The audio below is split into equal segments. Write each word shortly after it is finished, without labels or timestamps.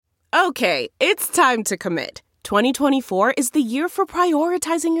Okay, it's time to commit. 2024 is the year for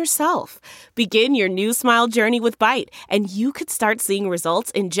prioritizing yourself. Begin your new smile journey with Byte, and you could start seeing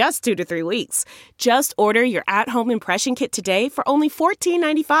results in just 2 to 3 weeks. Just order your at-home impression kit today for only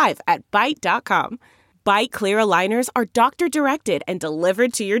 $14.95 at Byte.com. Byte Clear aligners are doctor-directed and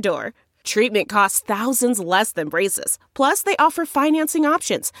delivered to your door. Treatment costs thousands less than braces. Plus, they offer financing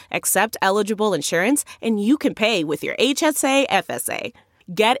options, accept eligible insurance, and you can pay with your HSA, FSA.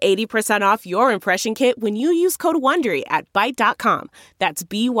 Get 80% off your impression kit when you use code WONDERY at Byte.com. That's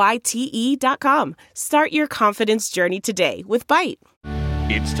BYTE.com. Start your confidence journey today with Byte.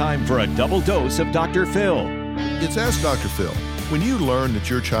 It's time for a double dose of Dr. Phil. It's Ask Dr. Phil. When you learn that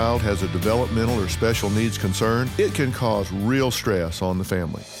your child has a developmental or special needs concern, it can cause real stress on the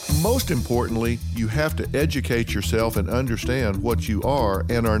family. Most importantly, you have to educate yourself and understand what you are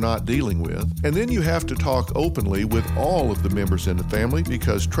and are not dealing with. And then you have to talk openly with all of the members in the family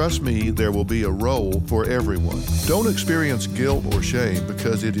because, trust me, there will be a role for everyone. Don't experience guilt or shame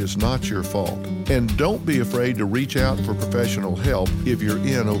because it is not your fault. And don't be afraid to reach out for professional help if you're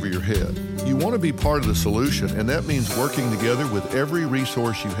in over your head. You want to be part of the solution, and that means working together with every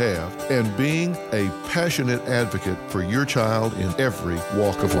resource you have and being a passionate advocate for your child in every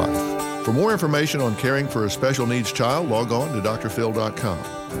walk of life. For more information on caring for a special needs child, log on to drphil.com.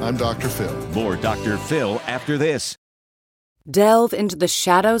 I'm Dr. Phil. More Dr. Phil after this. Delve into the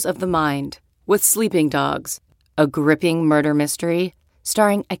shadows of the mind with Sleeping Dogs, a gripping murder mystery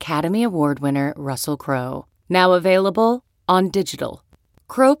starring Academy Award winner Russell Crowe. Now available on digital.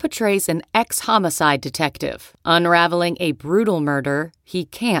 Crowe portrays an ex-homicide detective unraveling a brutal murder he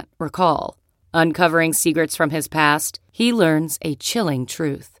can't recall. Uncovering secrets from his past, he learns a chilling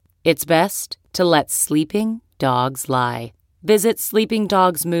truth. It's best to let sleeping dogs lie. Visit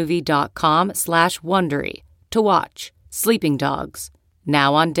sleepingdogsmovie.com/Wondery to watch Sleeping Dogs,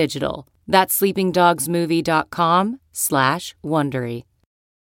 now on digital. That's sleepingdogsmovie.com/Wondery.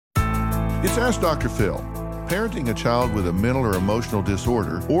 It's Ask Dr. Phil. Parenting a child with a mental or emotional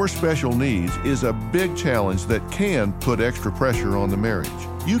disorder or special needs is a big challenge that can put extra pressure on the marriage.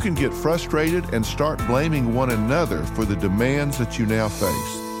 You can get frustrated and start blaming one another for the demands that you now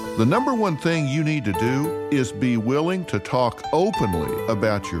face. The number one thing you need to do is be willing to talk openly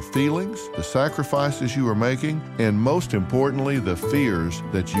about your feelings, the sacrifices you are making, and most importantly, the fears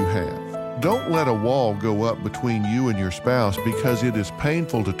that you have. Don't let a wall go up between you and your spouse because it is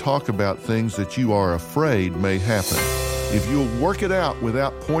painful to talk about things that you are afraid may happen. If you'll work it out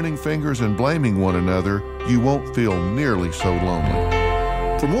without pointing fingers and blaming one another, you won't feel nearly so lonely.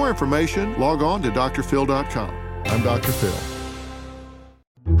 For more information, log on to drphil.com. I'm Dr. Phil.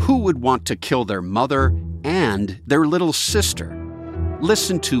 Who would want to kill their mother and their little sister?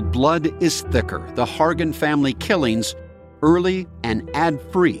 Listen to Blood is Thicker, the Hargan family killings, early and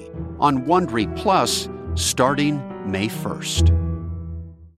ad-free on Wondery Plus starting May 1st.